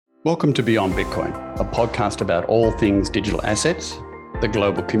Welcome to Beyond Bitcoin, a podcast about all things digital assets, the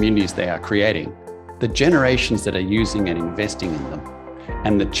global communities they are creating, the generations that are using and investing in them,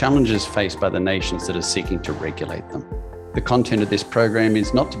 and the challenges faced by the nations that are seeking to regulate them. The content of this program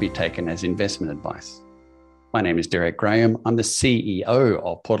is not to be taken as investment advice. My name is Derek Graham. I'm the CEO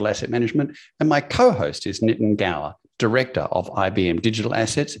of Portal Asset Management, and my co-host is Nitin Gower, Director of IBM Digital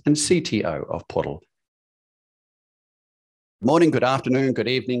Assets and CTO of Portal. Morning, good afternoon, good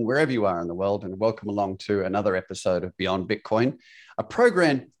evening, wherever you are in the world, and welcome along to another episode of Beyond Bitcoin, a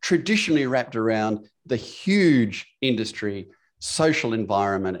program traditionally wrapped around the huge industry, social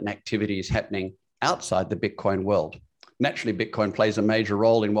environment and activities happening outside the Bitcoin world. Naturally, Bitcoin plays a major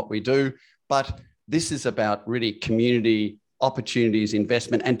role in what we do, but this is about really community opportunities,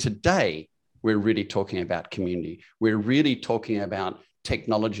 investment, and today we're really talking about community. We're really talking about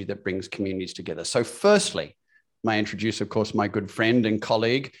technology that brings communities together. So firstly, may I introduce, of course, my good friend and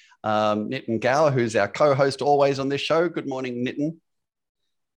colleague, Nitin Gower, who's our co-host always on this show. Good morning, Nitin.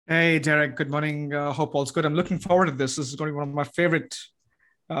 Hey, Derek. Good morning. Hope all's good. I'm looking forward to this. This is going to be one of my favorite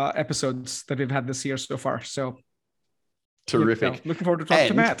episodes that we've had this year so far. So terrific. Looking forward to talking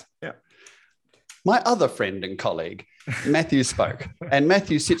to Matt. Yeah. My other friend and colleague, Matthew spoke. And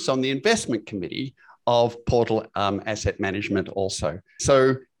Matthew sits on the investment committee of Portal Asset Management also.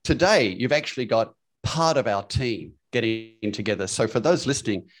 So today you've actually got part of our team getting together. So for those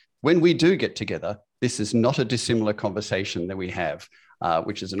listening, when we do get together, this is not a dissimilar conversation that we have,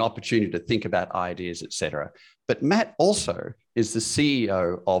 which is an opportunity to think about ideas, etc. But Matt also is the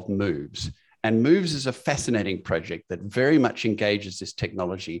CEO of Moves. And Moves is a fascinating project that very much engages this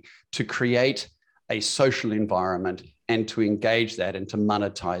technology to create a social environment and to engage that and to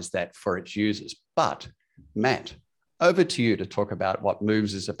monetize that for its users. But Matt, over to you to talk about what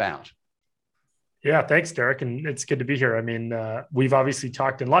Moves is about. Yeah, thanks, Derek. And it's good to be here. I mean, we've obviously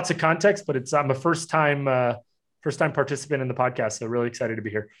talked in lots of context, but I'm a first time participant in the podcast. So really excited to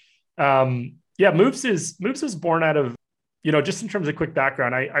be here. Moves is born out of, just in terms of quick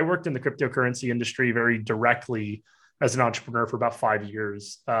background, I worked in the cryptocurrency industry very directly as an entrepreneur for about 5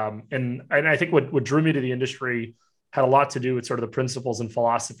 years. And I think what drew me to the industry had a lot to do with sort of the principles and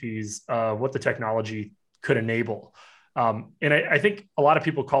philosophies of what the technology could enable. And I think a lot of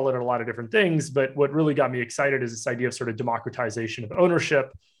people call it a lot of different things, but what really got me excited is this idea of sort of democratization of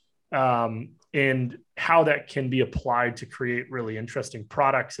ownership, and how that can be applied to create really interesting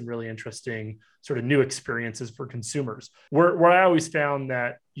products and really interesting sort of new experiences for consumers. Where I always found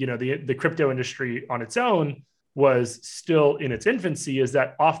that, the crypto industry on its own was still in its infancy is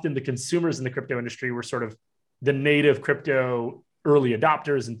that often the consumers in the crypto industry were sort of the native crypto early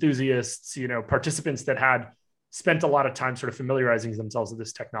adopters, enthusiasts, participants that had spent a lot of time sort of familiarizing themselves with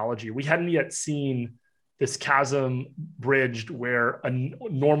this technology. We hadn't yet seen this chasm bridged where a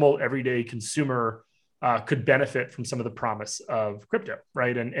normal everyday consumer could benefit from some of the promise of crypto,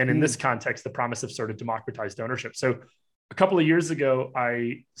 right? And in this context, the promise of sort of democratized ownership. So a couple of years ago,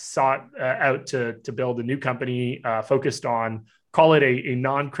 I sought out to build a new company focused on, call it a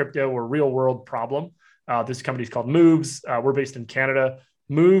non-crypto or real world problem. This company is called Moves. We're based in Canada.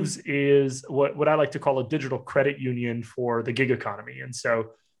 Moves is what I like to call a digital credit union for the gig economy. And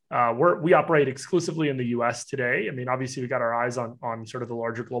so we operate exclusively in the US today. I mean, obviously we got our eyes on sort of the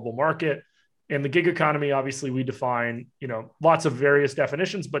larger global market. And the gig economy, obviously we define, lots of various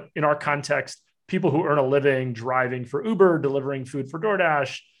definitions, but in our context, people who earn a living driving for Uber, delivering food for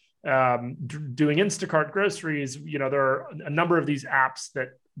DoorDash, doing Instacart groceries, there are a number of these apps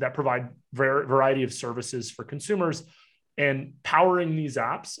that provide variety of services for consumers. And powering these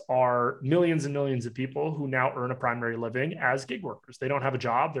apps are millions and millions of people who now earn a primary living as gig workers. They don't have a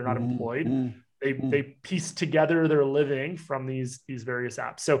job. They're not employed. They piece together their living from these various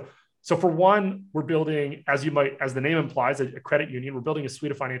apps. So for one, we're building, as the name implies, a credit union. We're building a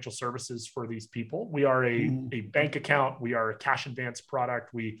suite of financial services for these people. We are a bank account. We are a cash advance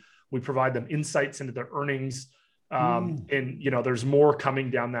product. We provide them insights into their earnings. And there's more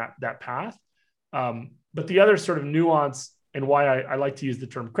coming down that path. But the other sort of nuance and why I like to use the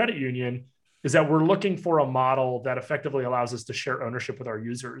term credit union is that we're looking for a model that effectively allows us to share ownership with our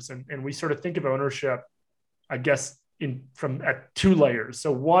users. And we sort of think of ownership, I guess, at two layers.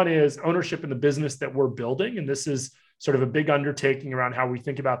 So one is ownership in the business that we're building. And this is sort of a big undertaking around how we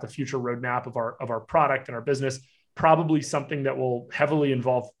think about the future roadmap of our product and our business, probably something that will heavily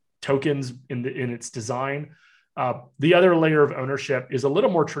involve tokens in its design. The other layer of ownership is a little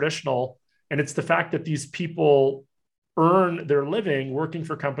more traditional. And it's the fact that these people earn their living working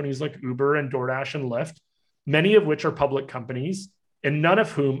for companies like Uber and DoorDash and Lyft, many of which are public companies. and none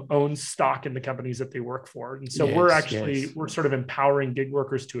of whom own stock in the companies that they work for. And so we're sort of empowering gig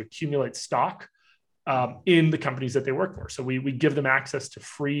workers to accumulate stock in the companies that they work for. So we give them access to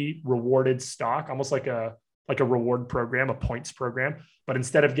free rewarded stock, almost like a reward program, a points program. But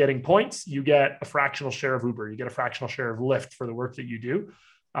instead of getting points, you get a fractional share of Uber, you get a fractional share of Lyft for the work that you do.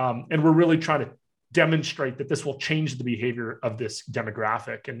 And we're really trying to demonstrate that this will change the behavior of this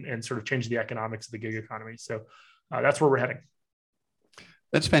demographic and sort of change the economics of the gig economy. So that's where we're heading.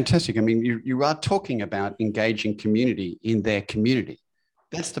 That's fantastic. I mean, you are talking about engaging community in their community.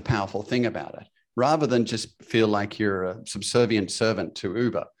 That's the powerful thing about it, rather than just feel like you're a subservient servant to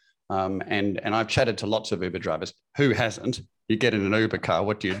Uber. And I've chatted to lots of Uber drivers. Who hasn't? You get in an Uber car,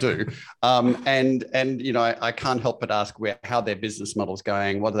 what do you do? And you know, I can't help but ask how their business model's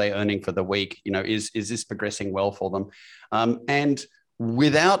going. What are they earning for the week? You know, is this progressing well for them? And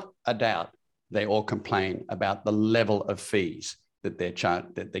without a doubt, they all complain about the level of fees that they're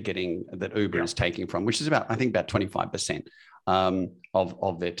getting, that Uber is taking from, which is about 25%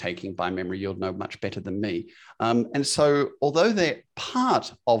 of their taking by memory. You'll know much better than me. And so although they're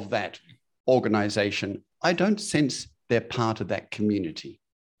part of that organization, I don't sense they're part of that community.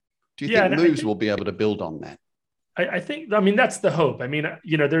 Do you think Moves will be able to build on that? I mean, that's the hope. I mean,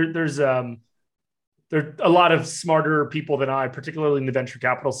 you know, there are a lot of smarter people than I, particularly in the venture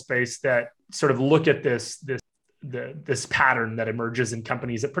capital space, that sort of look at this pattern that emerges in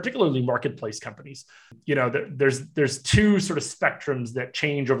companies, particularly marketplace companies. You know, there's two sort of spectrums that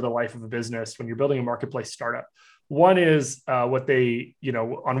change over the life of a business when you're building a marketplace startup. One is on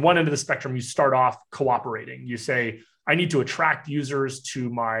one end of the spectrum, you start off cooperating. You say, I need to attract users to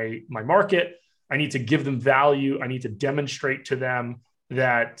my market. I need to give them value. I need to demonstrate to them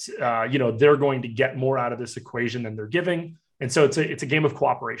that they're going to get more out of this equation than they're giving. And so it's a game of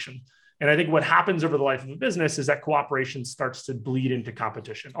cooperation. And I think what happens over the life of a business is that cooperation starts to bleed into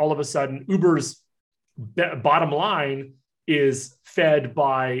competition. All of a sudden, Uber's bottom line is fed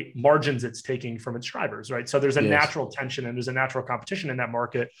by margins it's taking from its drivers, right? So there's a natural tension and there's a natural competition in that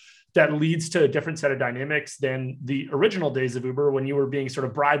market that leads to a different set of dynamics than the original days of Uber, when you were being sort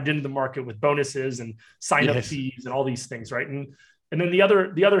of bribed into the market with bonuses and sign-up fees and all these things, right? And then the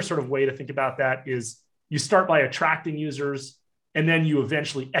other sort of way to think about that is you start by attracting users, and then you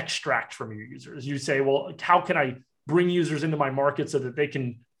eventually extract from your users. You say, well, how can I bring users into my market so that they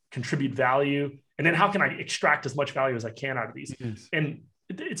can contribute value? And then how can I extract as much value as I can out of these? Yes. And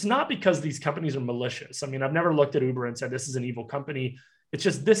it's not because these companies are malicious. I mean, I've never looked at Uber and said, this is an evil company. It's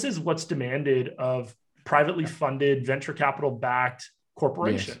just, this is what's demanded of privately funded, venture capital backed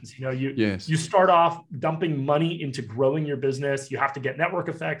corporations. You know, you start off dumping money into growing your business. You have to get network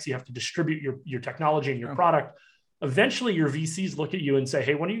effects. You have to distribute your technology and your product. Eventually your VCs look at you and say,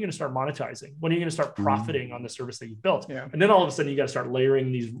 hey, when are you going to start monetizing? When are you going to start profiting on the service that you've built? Yeah. And then all of a sudden you got to start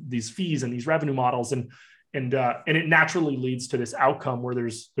layering these fees and these revenue models. And it naturally leads to this outcome where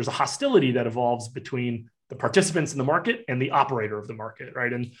there's a hostility that evolves between the participants in the market and the operator of the market,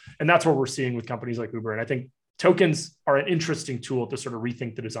 right? And that's what we're seeing with companies like Uber. And I think tokens are an interesting tool to sort of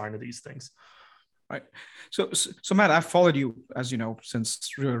rethink the design of these things. Right. So Matt, I've followed you, as you know, since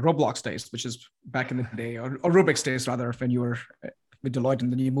Roblox days, which is back in the day, or Rubik's days rather, when you were with Deloitte, and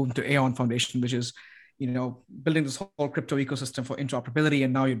then you moved to Aon Foundation, which is, you know, building this whole crypto ecosystem for interoperability,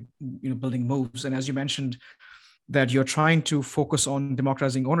 and now you're building Moves. And as you mentioned, that you're trying to focus on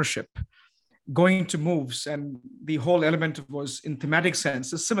democratizing ownership, going to Moves, and the whole element was, in thematic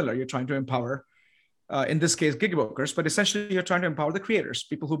sense, is similar. You're trying to empower. In this case, gig workers, but essentially you're trying to empower the creators,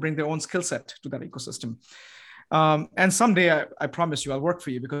 people who bring their own skill set to that ecosystem. And someday, I promise you, I'll work for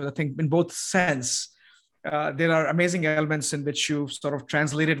you, because I think in both sense, there are amazing elements in which you sort of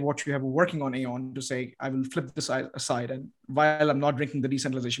translated what you have working on Aon to say, I will flip this aside. And while I'm not drinking the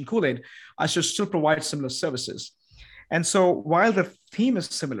decentralization Kool-Aid, I should still provide similar services. And so while the theme is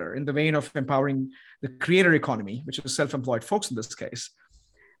similar in the vein of empowering the creator economy, which is self-employed folks in this case,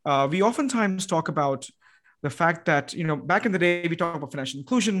 we oftentimes talk about the fact that, you know, back in the day, we talked about financial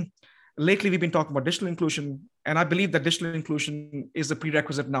inclusion. Lately, we've been talking about digital inclusion. And I believe that digital inclusion is a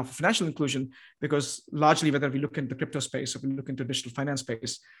prerequisite now for financial inclusion, because largely, whether we look into the crypto space or we look into digital finance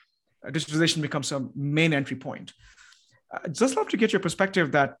space, digitalization becomes a main entry point. I'd just love to get your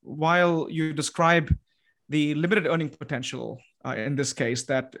perspective that while you describe the limited earning potential in this case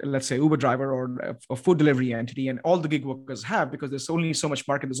that, let's say, Uber driver or a food delivery entity and all the gig workers have, because there's only so much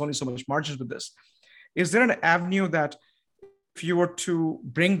market, there's only so much margins with this. Is there an avenue that if you were to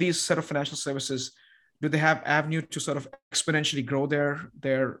bring these set of financial services, do they have avenue to sort of exponentially grow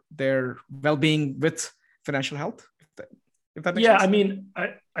their well-being with financial health? If that makes sense? I mean,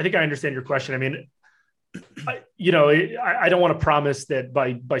 I think I understand your question. I mean, I don't want to promise that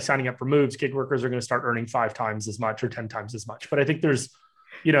by signing up for Moves, gig workers are going to start earning 5 times as much or 10 times as much. But I think there's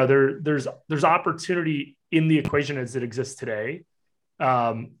opportunity in the equation as it exists today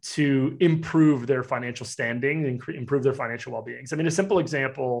to improve their financial standing and improve their financial well-beings. I mean, a simple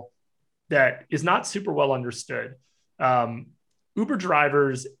example that is not super well understood. Uber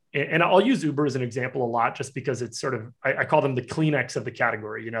drivers, and I'll use Uber as an example a lot, just because it's sort of, I call them the Kleenex of the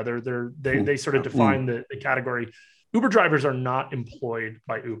category. They sort of define the category. Uber drivers are not employed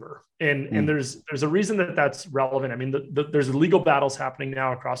by Uber. And there's a reason that that's relevant. I mean, there's legal battles happening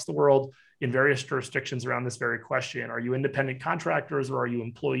now across the world in various jurisdictions around this very question. Are you independent contractors or are you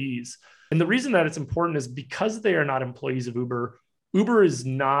employees? And the reason that it's important is because they are not employees of Uber, Uber is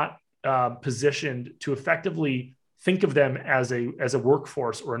not positioned to effectively think of them as a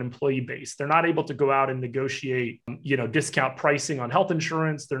workforce or an employee base. They're not able to go out and negotiate, discount pricing on health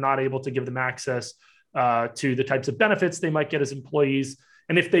insurance. They're not able to give them access to the types of benefits they might get as employees.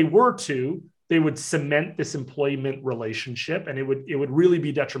 And if they were to, they would cement this employment relationship, and it would really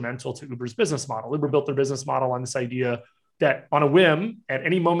be detrimental to Uber's business model. Uber built their business model on this idea that on a whim, at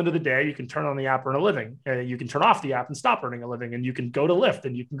any moment of the day, you can turn on the app, earn a living. You can turn off the app and stop earning a living, and you can go to Lyft,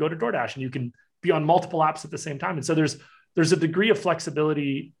 and you can go to DoorDash, and you can be on multiple apps at the same time. And so there's a degree of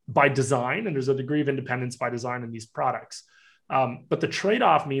flexibility by design, and there's a degree of independence by design in these products. But the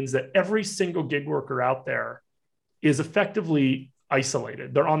trade-off means that every single gig worker out there is effectively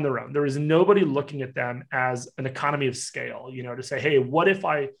isolated. They're on their own. There is nobody looking at them as an economy of scale, to say, hey, what if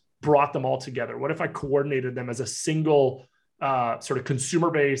I brought them all together? What if I coordinated them as a single sort of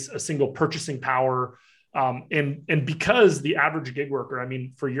consumer base, a single purchasing power? And because the average gig worker, I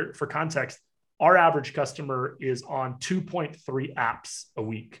mean, for context, our average customer is on 2.3 apps a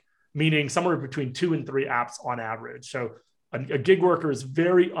week, meaning somewhere between 2 and 3 apps on average. So a gig worker is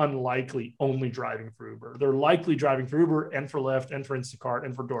very unlikely only driving for Uber. They're likely driving for Uber and for Lyft and for Instacart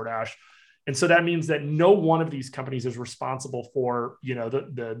and for DoorDash. And so that means that no one of these companies is responsible for,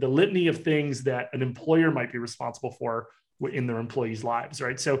 the litany of things that an employer might be responsible for in their employees' lives,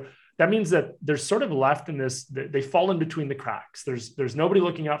 right? So that means that they're sort of left in this, they fall in between the cracks. There's nobody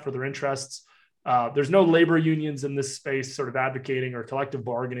looking out for their interests. There's no labor unions in this space sort of advocating or collective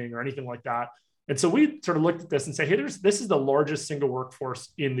bargaining or anything like that. And so we sort of looked at this and say, hey, this is the largest single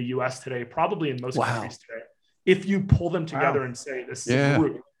workforce in the US today, probably in most countries today. If you pull them together and say this is a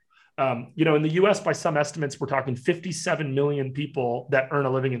group, in the US, by some estimates, we're talking 57 million people that earn a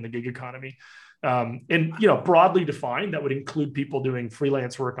living in the gig economy. And broadly defined, that would include people doing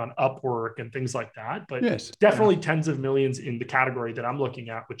freelance work on Upwork and things like that. But definitely tens of millions in the category that I'm looking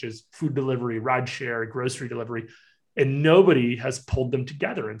at, which is food delivery, ride share, grocery delivery. And nobody has pulled them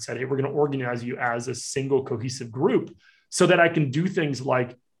together and said, hey, we're going to organize you as a single cohesive group so that I can do things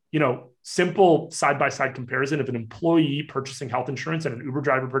like, simple side-by-side comparison of an employee purchasing health insurance and an Uber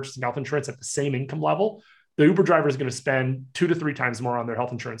driver purchasing health insurance at the same income level. The Uber driver is going to spend 2 to 3 times more on their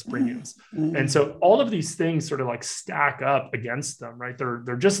health insurance premiums. And so all of these things sort of like stack up against them, right?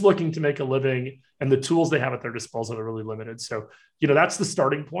 They're just looking to make a living, and the tools they have at their disposal are really limited. So, that's the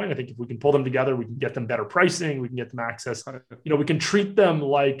starting point. I think if we can pull them together, we can get them better pricing, we can get them access, we can treat them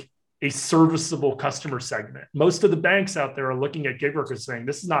like a serviceable customer segment. Most of the banks out there are looking at gig workers saying,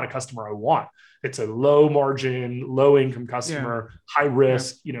 this is not a customer I want. It's a low margin, low income customer, high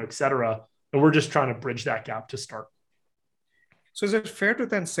risk, et cetera. And we're just trying to bridge that gap to start. So is it fair to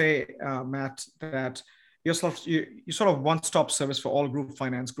then say, Matt, that you're sort of one-stop service for all group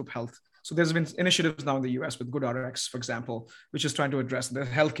finance, group health? So there's been initiatives now in the US with GoodRx, for example, which is trying to address the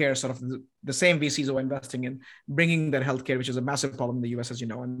healthcare, sort of the same VCs are investing in bringing that healthcare, which is a massive problem in the US, as you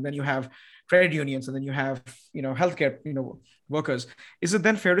know. And then you have trade unions, and then you have, healthcare, workers. Is it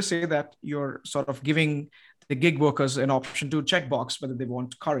then fair to say that you're sort of giving the gig workers an option to checkbox whether they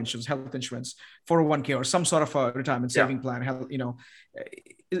want car insurance, health insurance, 401k, or some sort of a retirement saving plan?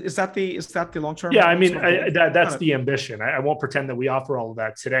 Is that the long term? Yeah, I mean, that's the ambition. I won't pretend that we offer all of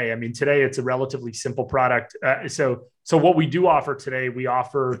that today. I mean, today it's a relatively simple product. So what we do offer today, we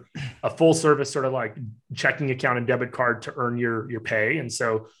offer a full service sort of like checking account and debit card to earn your pay. And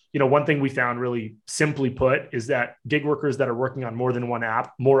so, one thing we found, really simply put, is that gig workers that are working on more than one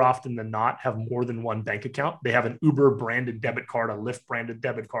app, more often than not, have more than one bank account. They have an Uber branded debit card, a Lyft branded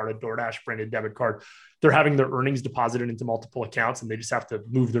debit card, a DoorDash branded debit card. They're having their earnings deposited into multiple accounts, and they just have to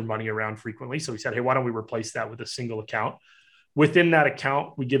move their money around frequently. So we said, hey, why don't we replace that with a single account? Within that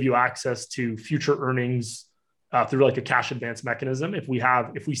account, we give you access to future earnings through like a cash advance mechanism. If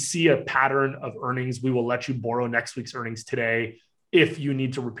we see a pattern of earnings, we will let you borrow next week's earnings today. If you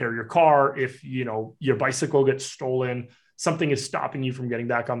need to repair your car, if your bicycle gets stolen, something is stopping you from getting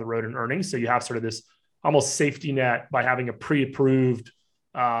back on the road and earning. So you have sort of this almost safety net by having a pre-approved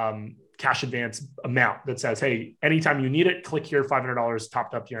cash advance amount that says, hey, anytime you need it, click here, $500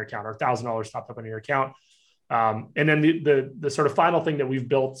 topped up to your account or $1,000 topped up on your account. And then the sort of final thing that we've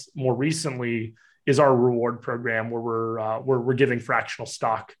built more recently is our reward program, where we're giving fractional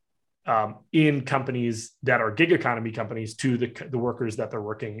stock in companies that are gig economy companies to the workers that are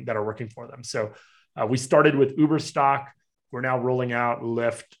working for them. So we started with Uber stock. We're now rolling out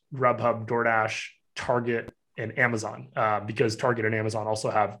Lyft, Grubhub, DoorDash, Target, and Amazon, because Target and Amazon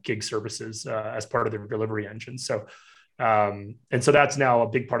also have gig services as part of their delivery engine. So, and so that's now a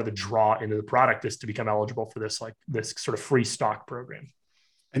big part of the draw into the product, is to become eligible for this sort of free stock program.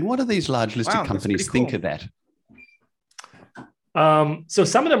 And what do these large listed companies think of that? So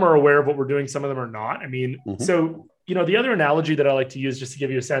some of them are aware of what we're doing. Some of them are not. I mean, so, the other analogy that I like to use, just to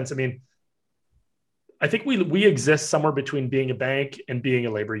give you a sense, I mean, I think we exist somewhere between being a bank and being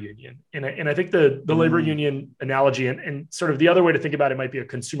a labor union. And I think the labor union analogy and sort of the other way to think about it might be a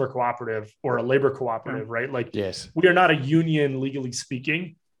consumer cooperative or a labor cooperative, right? Like, yes, we are not a union legally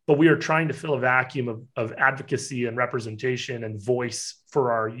speaking, but we are trying to fill a vacuum of advocacy and representation and voice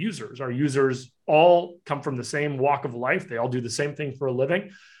for our users. Our users all come from the same walk of life. They all do the same thing for a living.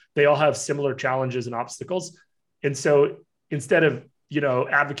 They all have similar challenges and obstacles. And so instead of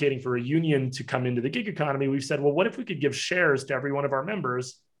advocating for a union to come into the gig economy, we've said, well, what if we could give shares to every one of our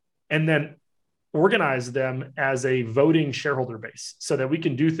members and then organize them as a voting shareholder base so that we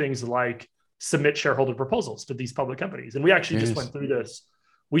can do things like submit shareholder proposals to these public companies. And we actually just went through this.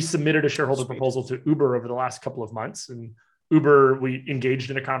 We submitted a shareholder proposal to Uber over the last couple of months, and Uber, we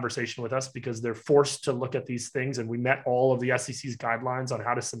engaged in a conversation with us because they're forced to look at these things. And we met all of the SEC's guidelines on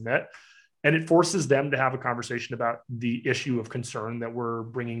how to submit. And it forces them to have a conversation about the issue of concern that we're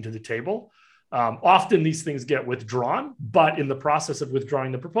bringing to the table. Often these things get withdrawn, but in the process of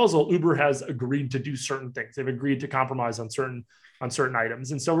withdrawing the proposal, Uber has agreed to do certain things. They've agreed to compromise on certain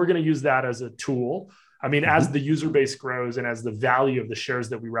items. And so we're going to use that as a tool. I mean, as the user base grows and as the value of the shares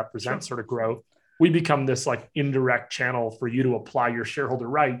that we represent sort of grow, we become this like indirect channel for you to apply your shareholder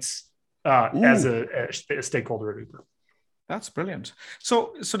rights as a stakeholder at Uber. That's brilliant.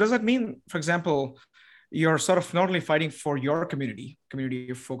 So does that mean, for example, you're sort of not only fighting for your community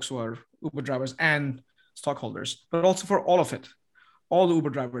of folks who are Uber drivers and stockholders, but also for all of it, all the Uber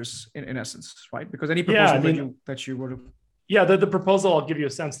drivers in essence, right? Because any proposal that you were to... Yeah, the proposal, I'll give you a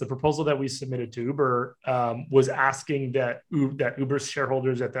sense. The proposal that we submitted to Uber was asking that Uber's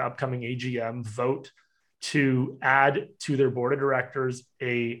shareholders at the upcoming AGM vote to add to their board of directors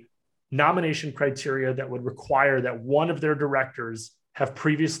a nomination criteria that would require that one of their directors have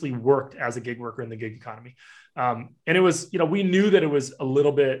previously worked as a gig worker in the gig economy. And it was, we knew that it was a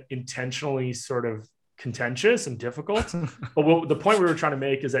little bit intentionally sort of contentious and difficult. But the point we were trying to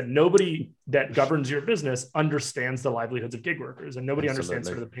make is that nobody that governs your business understands the livelihoods of gig workers, and nobody understands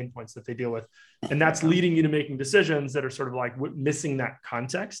sort of the pain points that they deal with. And that's leading you to making decisions that are sort of like missing that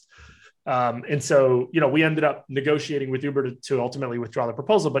context. And so, we ended up negotiating with Uber to ultimately withdraw the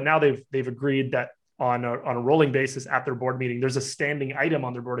proposal, but now they've agreed that on a rolling basis at their board meeting, there's a standing item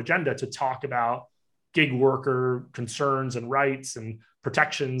on their board agenda to talk about gig worker concerns and rights and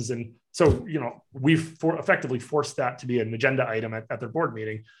protections. And so, we've effectively forced that to be an agenda item at their board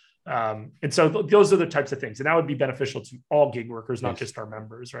meeting. And so those are the types of things, and that would be beneficial to all gig workers, not just our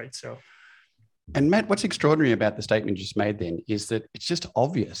members, right? So. And Matt, what's extraordinary about the statement you just made then is that it's just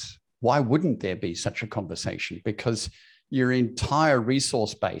obvious. Why wouldn't there be such a conversation? Because your entire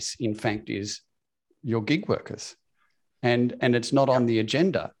resource base, in fact, is your gig workers, and it's not on the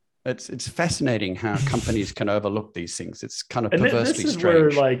agenda. It's fascinating how companies can overlook these things. It's kind of perversely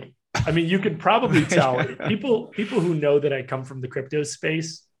strange. Where, you could probably tell people who know that I come from the crypto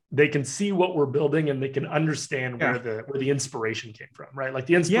space, they can see what we're building and they can understand where the inspiration came from, right? Like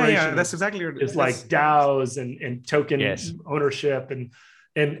the inspiration that's exactly is like DAOs and token ownership and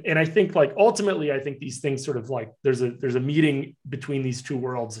I think ultimately I think these things sort of there's a meeting between these two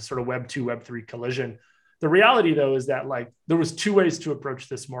worlds, a sort of Web 2, Web 3 collision. The reality though is that there was two ways to approach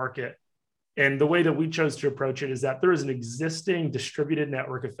this market. And the way that we chose to approach it is that there is an existing distributed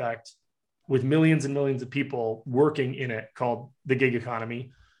network effect with millions and millions of people working in it called the gig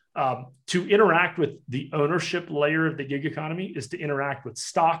economy. To interact with the ownership layer of the gig economy is to interact with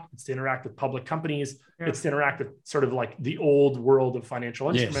stock, it's to interact with public companies, it's to interact with sort of the old world of financial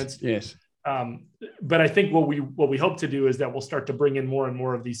instruments. Yes. But I think what we hope to do is that we'll start to bring in more and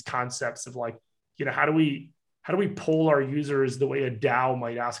more of these concepts of how do we poll our users the way a DAO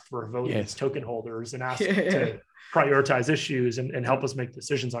might ask for a vote of its token holders and ask to prioritize issues and help us make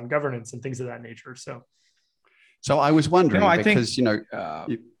decisions on governance and things of that nature. So I was wondering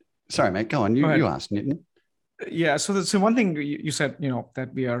Sorry, mate, go on. You asked, Nitin. Yeah. So one thing you said, that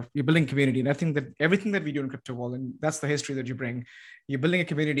you're building community. And I think that everything that we do in Crypto World, and that's the history that you bring, you're building a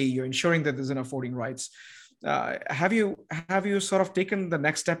community, you're ensuring that there's enough voting rights. Have you sort of taken the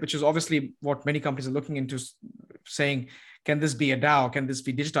next step, which is obviously what many companies are looking into, saying, can this be a DAO? Can this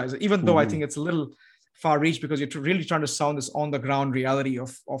be digitized? Even though I think it's a little far reach, because you're really trying to sound this on the ground reality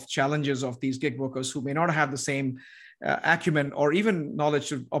of challenges of these gig workers who may not have the same acumen or even knowledge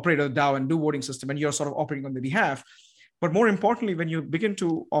to operate a DAO and do voting system, and you're sort of operating on their behalf. But more importantly, when you begin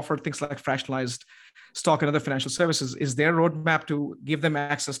to offer things like fractionalized stock and other financial services, is there a roadmap to give them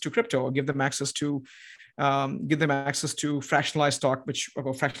access to crypto, or give them access to fractionalized stock,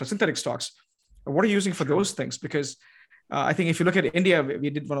 or fractionalized synthetic stocks? What are you using for those things? Because I think if you look at India, we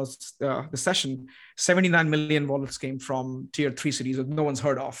did one of the session, 79 million wallets came from tier 3 cities that no one's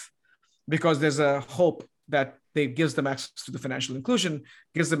heard of, because there's a hope that they gives them access to the financial inclusion,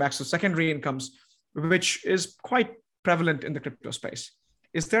 gives them access to secondary incomes, which is quite prevalent in the crypto space.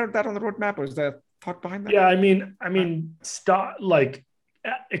 Is there that on the roadmap, or is there thought behind that? Yeah, I mean,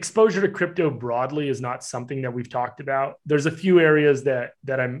 exposure to crypto broadly is not something that we've talked about. There's a few areas that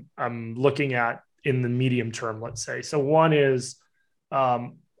I'm looking at in the medium term, let's say. So one is,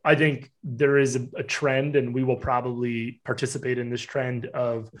 I think there is a trend, and we will probably participate in this trend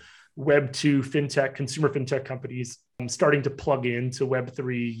of Web2 fintech, consumer fintech companies starting to plug into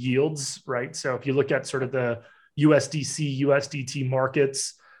Web3 yields, right? So if you look at sort of the USDC, USDT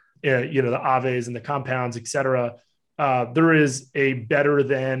markets, the Aves and the compounds, et cetera, there is a better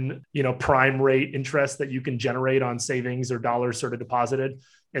than, prime rate interest that you can generate on savings or dollars sort of deposited.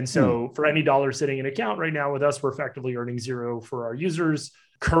 And so for any dollar sitting in account right now with us, we're effectively earning zero for our users.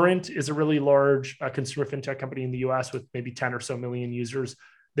 Current is a really large consumer fintech company in the US with maybe 10 or so million users.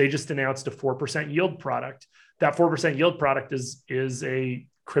 They just announced a 4% yield product. That 4% yield product is a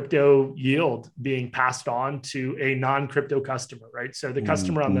crypto yield being passed on to a non-crypto customer, right? So the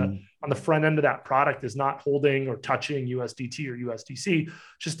customer on the front end of that product is not holding or touching USDT or USDC,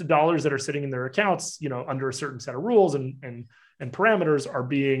 just the dollars that are sitting in their accounts, under a certain set of rules and parameters are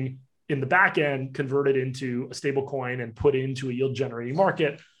being in the back end converted into a stable coin and put into a yield generating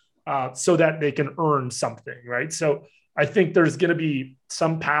market so that they can earn something, right? So I think there's going to be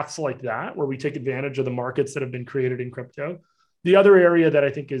some paths like that where we take advantage of the markets that have been created in crypto. The other area that I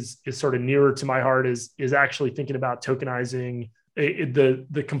think is sort of nearer to my heart is actually thinking about tokenizing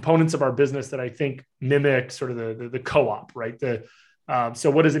the components of our business that I think mimic sort of the co-op, right? So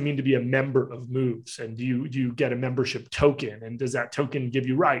what does it mean to be a member of Moves? And do you get a membership token? And does that token give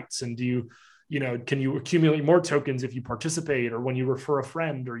you rights? And can you accumulate more tokens if you participate, or when you refer a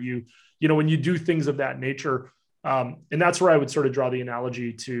friend, or when you do things of that nature? And that's where I would sort of draw the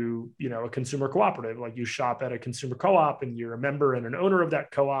analogy to, a consumer cooperative. Like you shop at a consumer co-op and you're a member and an owner of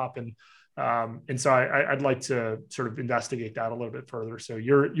that co-op. And so I'd like to sort of investigate that a little bit further. So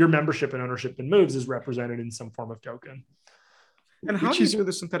your membership and ownership in Moves is represented in some form of token. And how do you do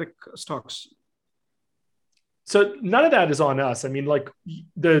the synthetic stocks? So none of that is on us. I mean, like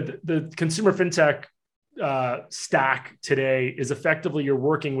the consumer fintech stack today is effectively you're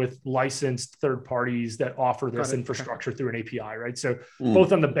working with licensed third parties that offer this infrastructure through an API, right? So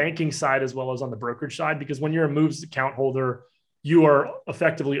both on the banking side as well as on the brokerage side, because when you're a Moves account holder, you are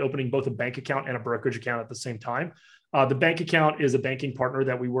effectively opening both a bank account and a brokerage account at the same time. The bank account is a banking partner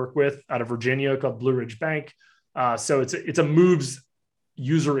that we work with out of Virginia called Blue Ridge Bank. So it's a Moves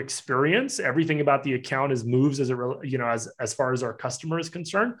user experience. Everything about the account is Moves as far as our customer is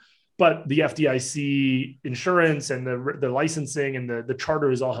concerned. But the FDIC insurance and the licensing and the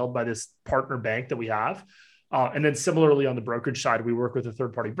charter is all held by this partner bank that we have. And then similarly on the brokerage side, we work with a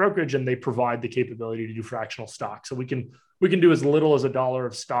third-party brokerage, and they provide the capability to do fractional stock. So we can do as little as $1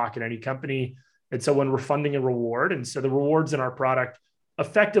 of stock in any company. And so when we're funding a reward, and so the rewards in our product,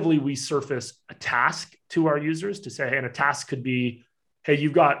 effectively we surface a task to our users to say, hey, and a task could be, hey,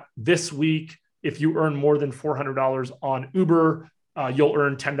 you've got this week, if you earn more than $400 on Uber, you'll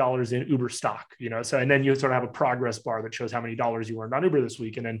earn $10 in Uber stock, so, and then you sort of have a progress bar that shows how many dollars you earned on Uber this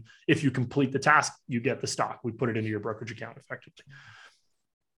week. And then if you complete the task, you get the stock. We put it into your brokerage account effectively.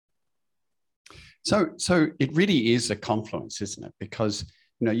 So it really is a confluence, isn't it? Because,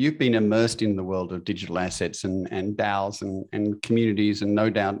 you've been immersed in the world of digital assets and DAOs and communities, and no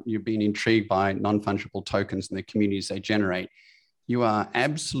doubt you've been intrigued by non-fungible tokens and the communities they generate. You are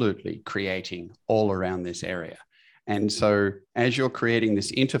absolutely creating all around this area. And so as you're creating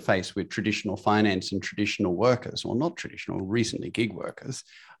this interface with traditional finance and traditional workers, or not traditional, recently gig workers,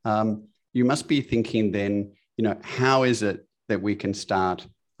 you must be thinking then, how is it that we can start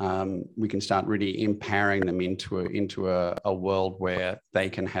we can start really empowering them into a world where they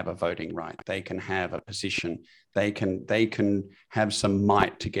can have a voting right, they can have a position, they can have some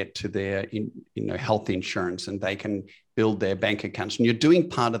might to get to their health insurance, and they can build their bank accounts. And you're doing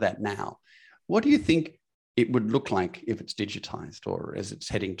part of that now. What do you think it would look like if it's digitized, or as it's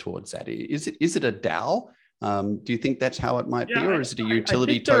heading towards that? Is it a DAO? Do you think that's how it might be, or is it a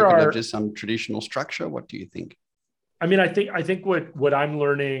utility token of just some traditional structure? What do you think? I mean, I think what I'm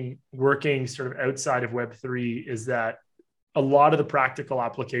learning working sort of outside of Web3 is that a lot of the practical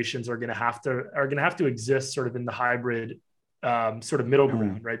applications are going to have to exist sort of in the hybrid sort of middle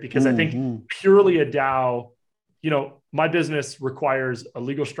ground, right? Because I think purely a DAO, my business requires a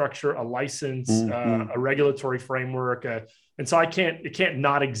legal structure, a license, a regulatory framework, and so it can't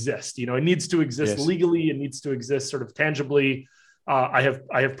not exist. It needs to exist legally. It needs to exist sort of tangibly. I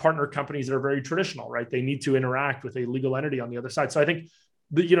have partner companies that are very traditional, right? They need to interact with a legal entity on the other side. So I think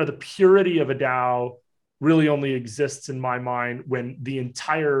the purity of a DAO really only exists in my mind when the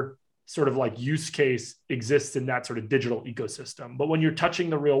entire sort of like use case exists in that sort of digital ecosystem. But when you're touching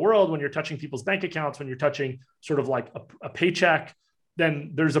the real world, when you're touching people's bank accounts, when you're touching sort of like a paycheck,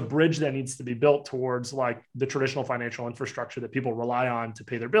 then there's a bridge that needs to be built towards like the traditional financial infrastructure that people rely on to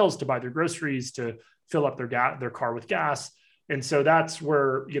pay their bills, to buy their groceries, to fill up their car with gas. And so that's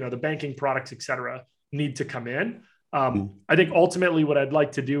where, the banking products, et cetera, need to come in. I think ultimately what I'd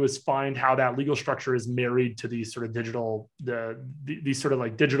like to do is find how that legal structure is married to these sort of digital, these sort of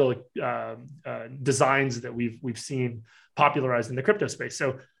like digital designs that we've seen popularized in the crypto space.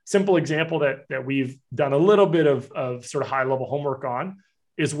 So simple example that we've done a little bit of sort of high level homework on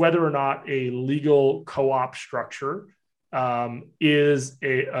is whether or not a legal co-op structure is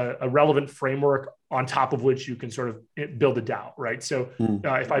a relevant framework on top of which you can sort of build a DAO, right? So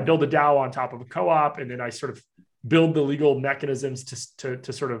if I build a DAO on top of a co-op, and then I sort of build the legal mechanisms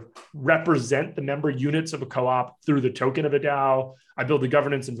to sort of represent the member units of a co-op through the token of a DAO, I build the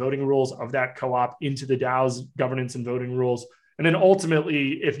governance and voting rules of that co-op into the DAO's governance and voting rules. And then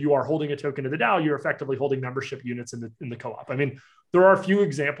ultimately, if you are holding a token of the DAO, you're effectively holding membership units in the co-op. I mean, there are a few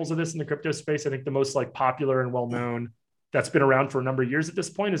examples of this in the crypto space. I think the most like popular and well-known that's been around for a number of years at this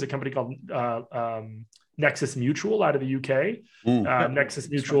point is a company called Nexus Mutual out of the UK. Nexus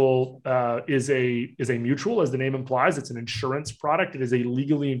Mutual is a mutual, as the name implies. It's an insurance product. It is a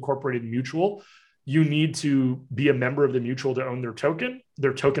legally incorporated mutual. You need to be a member of the mutual to own their token.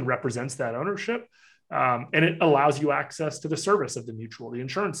 Their token represents that ownership. And it allows you access to the service of the mutual, the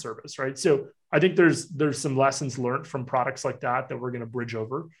insurance service, right? So I think there's some lessons learned from products like that we're going to bridge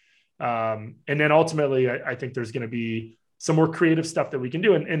over. And then ultimately, I think there's going to be some more creative stuff that we can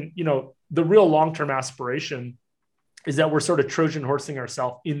do. And the real long-term aspiration is that we're sort of Trojan horsing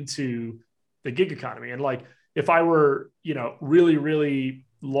ourselves into the gig economy. And like, if I were, really, really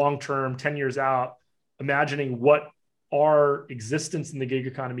long-term, 10 years out, imagining what our existence in the gig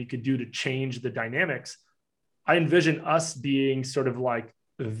economy could do to change the dynamics, I envision us being sort of like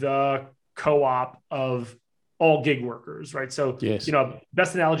the co-op of all gig workers, right? So,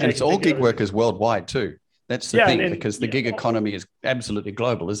 best analogy. And it's all gig workers worldwide too. That's the thing, because the gig economy is absolutely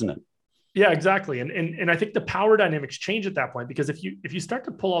global, isn't it? Yeah, exactly. And I think the power dynamics change at that point, because if you start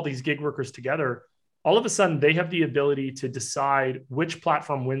to pull all these gig workers together, all of a sudden they have the ability to decide which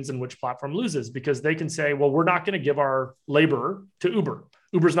platform wins and which platform loses, because they can say, well, we're not going to give our labor to Uber.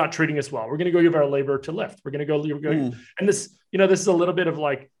 Uber's not treating us well. We're going to go give our labor to Lyft. We're going to go, and this is a little bit of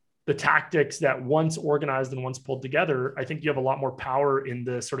like the tactics that once organized and once pulled together, I think you have a lot more power in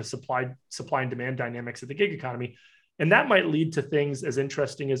the sort of supply and demand dynamics of the gig economy. And that might lead to things as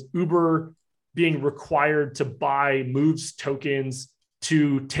interesting as Uber being required to buy Move's tokens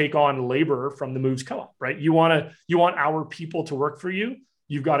to take on labor from the Move's co-op, right? You want our people to work for you.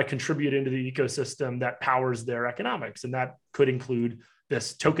 You've got to contribute into the ecosystem that powers their economics. And that could include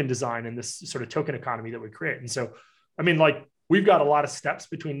this token design and this sort of token economy that we create. And so, I mean, like, we've got a lot of steps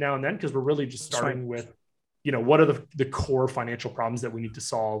between now and then, because we're really just starting with, what are the core financial problems that we need to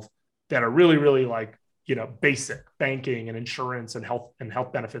solve that are really, really like, basic banking and insurance and health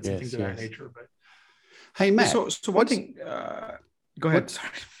benefits and things of that nature. But hey, Matt. So one thing, go ahead.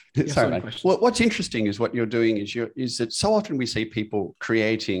 Sorry, what's interesting is what you're doing is that so often we see people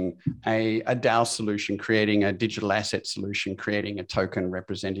creating a DAO solution, creating a digital asset solution, creating a token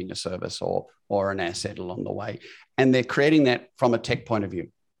representing a service or an asset along the way. And they're creating that from a tech point of view.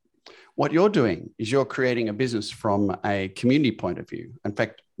 What you're doing is you're creating a business from a community point of view. In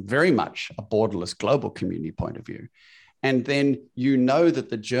fact, very much a borderless global community point of view. And then that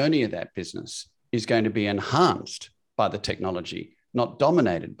the journey of that business is going to be enhanced by the technology, not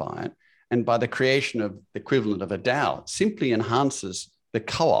dominated by it. And by the creation of the equivalent of a DAO, it simply enhances the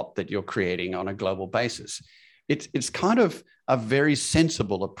co-op that you're creating on a global basis. It's kind of a very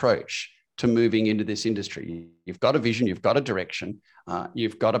sensible approach to moving into this industry. You've got a vision, you've got a direction,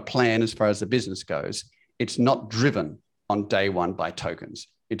 you've got a plan as far as the business goes. It's not driven on day one by tokens.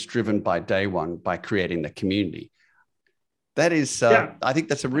 It's driven by day one by creating the community. That is, I think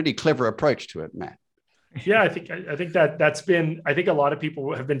that's a really clever approach to it, Matt. Yeah, I think that's been, I think a lot of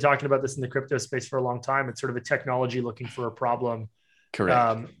people have been talking about this in the crypto space for a long time. It's sort of a technology looking for a problem.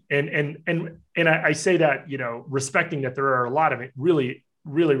 Correct. And I say that, you know, respecting that there are a lot of really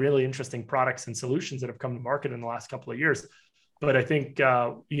interesting products and solutions that have come to market in the last couple of years. But I think,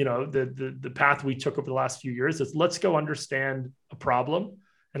 you know, the path we took over the last few years is let's go understand a problem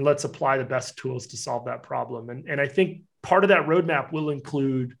and let's apply the best tools to solve that problem. And I think part of that roadmap will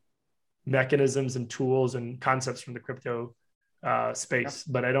include mechanisms and tools and concepts from the crypto space.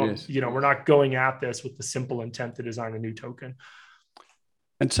 But I don't, you know, we're not going at this with the simple intent to design a new token.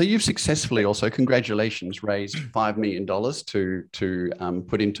 And so you've successfully also, congratulations, raised $5 million to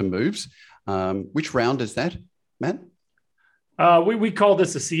put into Moves. Which round is that, Matt? We call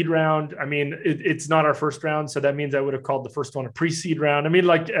this a seed round. I mean, it's not our first round. So that means I would have called the first one a pre-seed round. I mean,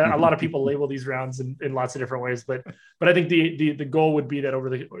 like a lot of people label these rounds in lots of different ways, but I think the goal would be that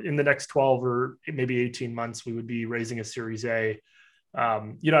in the next 12 or maybe 18 months, we would be raising a Series A.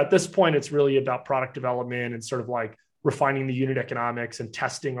 You know, at this point, it's really about product development and sort of like refining the unit economics and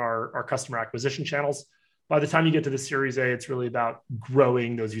testing our customer acquisition channels. By the time you get to the Series A, it's really about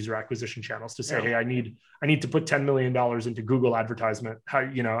growing those user acquisition channels to say, hey, I need to put $10 million into Google advertisement. How,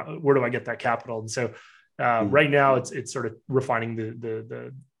 you know, where do I get that capital? And so right now it's sort of refining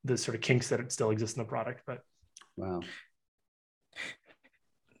the sort of kinks that still exist in the product. But wow.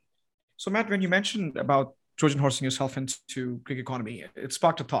 So Matt, when you mentioned about Trojan horsing yourself into gig economy, it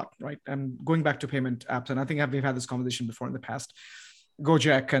sparked a thought, right? And going back to payment apps, and I think we've had this conversation before in the past.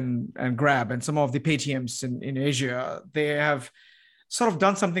 Gojek and Grab and some of the Paytms in Asia, they have sort of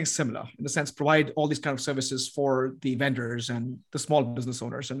done something similar in the sense provide all these kind of services for the vendors and the small business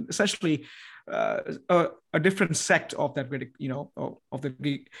owners, and essentially a different sect of that, you know, of the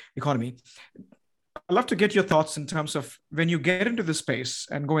gig economy. I'd love to get your thoughts in terms of when you get into the space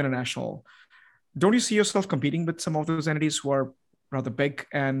and go international, don't you see yourself competing with some of those entities who are rather big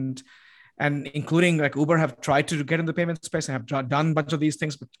and including like Uber have tried to get in the payment space and have done a bunch of these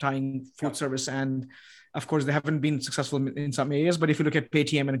things with tying food service. And of course, they haven't been successful in some areas. But if you look at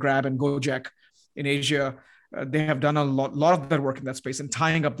Paytm and Grab and Gojek in Asia, they have done a lot of their work in that space and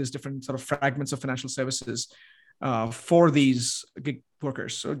tying up these different sort of fragments of financial services for these gig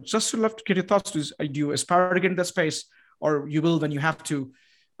workers. So just would love to get your thoughts. Do you aspire to get in that space, or you will when you have to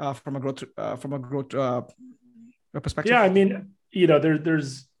from a growth perspective? Yeah, I mean, you know,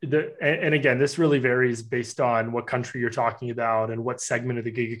 and again, this really varies based on what country you're talking about and what segment of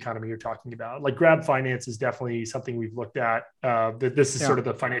the gig economy you're talking about. Like Grab Finance is definitely something we've looked at. This is sort of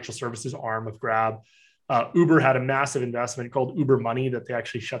the financial services arm of Grab. Uber had a massive investment called Uber Money that they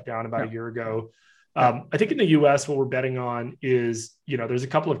actually shut down about a year ago. I think in the US, what we're betting on is, you know, there's a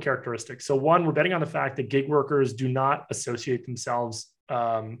couple of characteristics. So one, we're betting on the fact that gig workers do not associate themselves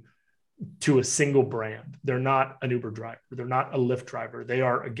to a single brand. They're not an Uber driver. They're not a Lyft driver. They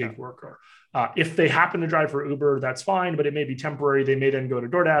are a gig worker. If they happen to drive for Uber, that's fine, but it may be temporary. They may then go to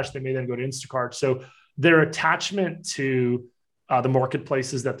DoorDash. They may then go to Instacart. So their attachment to the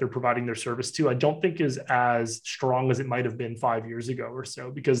marketplaces that they're providing their service to, I don't think is as strong as it might have been 5 years ago or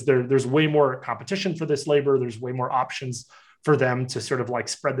so, because there's way more competition for this labor. There's way more options for them to sort of like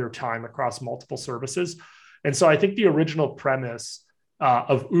spread their time across multiple services. And so I think the original premise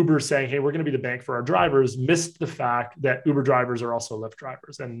of Uber saying, hey, we're going to be the bank for our drivers, missed the fact that Uber drivers are also Lyft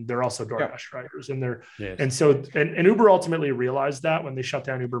drivers and they're also DoorDash drivers. And and Uber ultimately realized that when they shut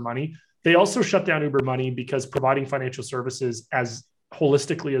down Uber Money. They also shut down Uber Money because providing financial services as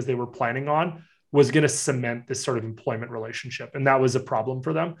holistically as they were planning on was going to cement this sort of employment relationship. And that was a problem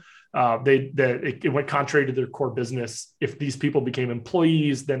for them. It went contrary to their core business. If these people became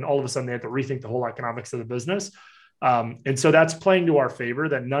employees, then all of a sudden they had to rethink the whole economics of the business. And so that's playing to our favor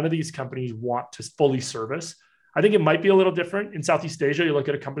that none of these companies want to fully service. I think it might be a little different in Southeast Asia. You look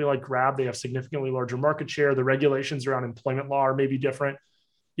at a company like Grab, they have significantly larger market share. The regulations around employment law are maybe different.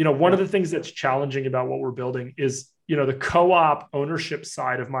 You know, one of the things that's challenging about what we're building is, you know, the co-op ownership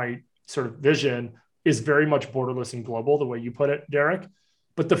side of my sort of vision is very much borderless and global, the way you put it, Derek.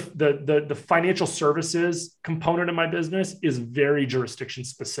 But the financial services component of my business is very jurisdiction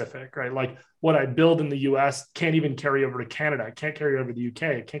specific, right? Like what I build in the US can't even carry over to Canada. I can't carry over to the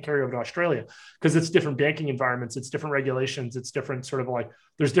UK. I can't carry over to Australia because it's different banking environments. It's different regulations. It's different sort of like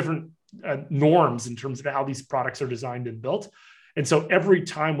there's different norms in terms of how these products are designed and built. And so every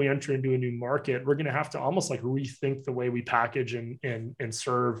time we enter into a new market, we're going to have to almost like rethink the way we package and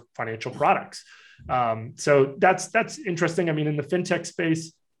serve financial products. So that's interesting. I mean, in the fintech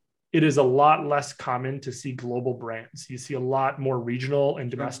space, it is a lot less common to see global brands. You see a lot more regional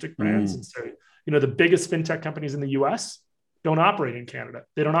and domestic brands. And so, the biggest fintech companies in the US don't operate in Canada.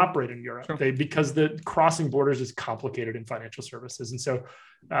 They don't operate in Europe. Sure. Because the crossing borders is complicated in financial services. And so,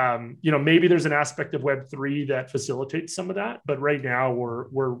 maybe there's an aspect of Web3 that facilitates some of that, but right now we're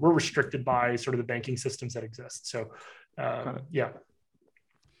restricted by sort of the banking systems that exist. So, yeah.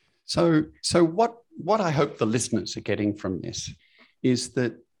 So what I hope the listeners are getting from this is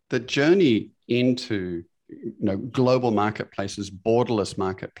that the journey into global marketplaces, borderless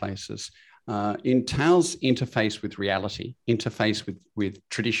marketplaces, entails interface with reality, interface with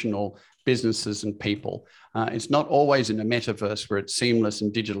traditional businesses and people. It's not always in a metaverse where it's seamless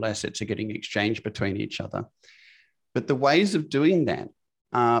and digital assets are getting exchanged between each other. But the ways of doing that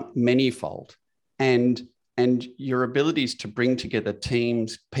are manifold. And your abilities to bring together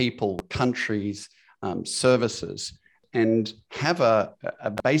teams, people, countries, services, and have a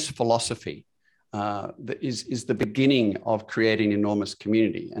base philosophy that is the beginning of creating enormous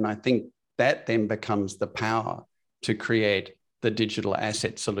community. And I think that then becomes the power to create the digital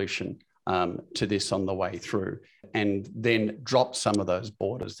asset solution to this on the way through, and then drop some of those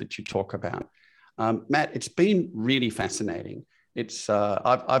borders that you talk about. Matt, it's been really fascinating.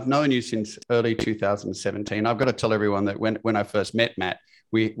 I've known you since early 2017. I've got to tell everyone that when I first met Matt,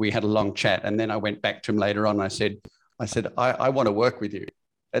 we had a long chat, and then I went back to him later on. And I said, I want to work with you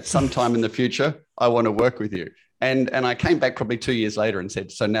at some time in the future. I want to work with you. And I came back probably 2 years later and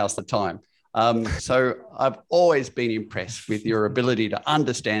said, so now's the time. So I've always been impressed with your ability to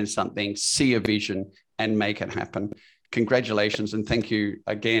understand something, see a vision, and make it happen. Congratulations, and thank you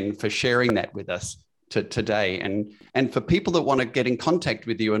again for sharing that with us today. And for people that want to get in contact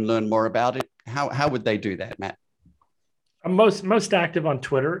with you and learn more about it, how would they do that, Matt? I'm most active on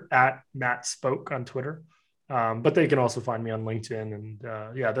Twitter at Matt Spoke on Twitter. But they can also find me on LinkedIn and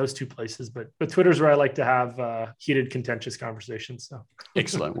those two places. But Twitter's where I like to have heated, contentious conversations. So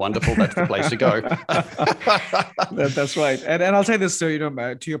excellent, wonderful. That's the place to go. That's right. And I'll say this,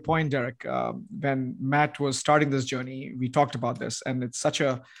 to your point, Derek. When Matt was starting this journey, we talked about this, and it's such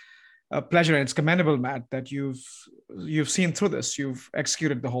a pleasure, and it's commendable, Matt, that you've seen through this. You've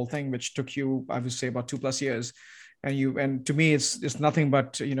executed the whole thing, which took you, I would say, about 2+ years. And to me, it's nothing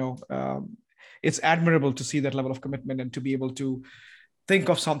but it's admirable to see that level of commitment and to be able to think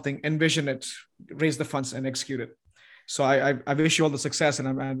of something, envision it, raise the funds, and execute it. So I wish you all the success,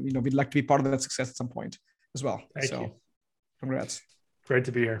 and we'd like to be part of that success at some point as well. Thank you. Congrats. Great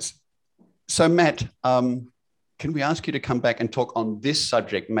to be here. So Matt, can we ask you to come back and talk on this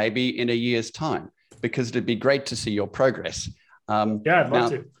subject maybe in a year's time? Because it'd be great to see your progress. I'd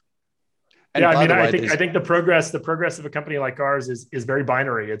love to. I think the progress of a company like ours is very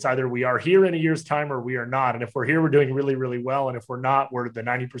binary. It's either we are here in a year's time or we are not. And if we're here, we're doing really, really well. And if we're not, we're the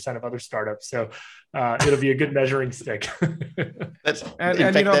 90% of other startups. So it'll be a good measuring stick.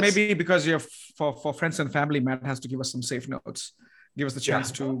 Maybe because you're for friends and family, Matt has to give us some safe notes. Give us the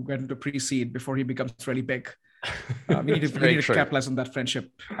chance to get into pre-seed before he becomes really big. We need to capitalize on that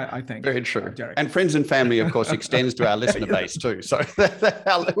friendship, I think. Very true. Derek. And friends and family, of course, extends to our listener base too. So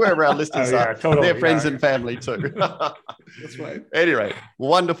wherever our listeners are, totally, they're friends and family too. That's right. Anyway,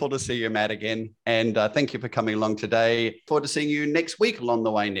 wonderful to see you, Matt, again. And thank you for coming along today. Forward to seeing you next week along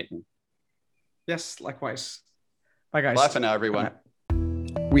the way, Nitin. Yes, likewise. Bye, guys. Bye for now, everyone.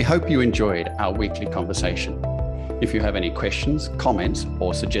 We hope you enjoyed our weekly conversation. If you have any questions, comments,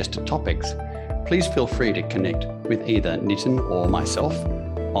 or suggested topics, please feel free to connect with either Nitin or myself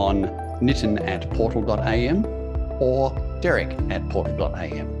on nitin@portal.am or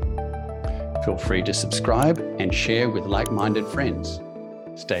derek@portal.am. Feel free to subscribe and share with like-minded friends.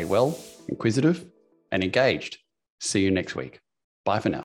 Stay well, inquisitive, and engaged. See you next week. Bye for now.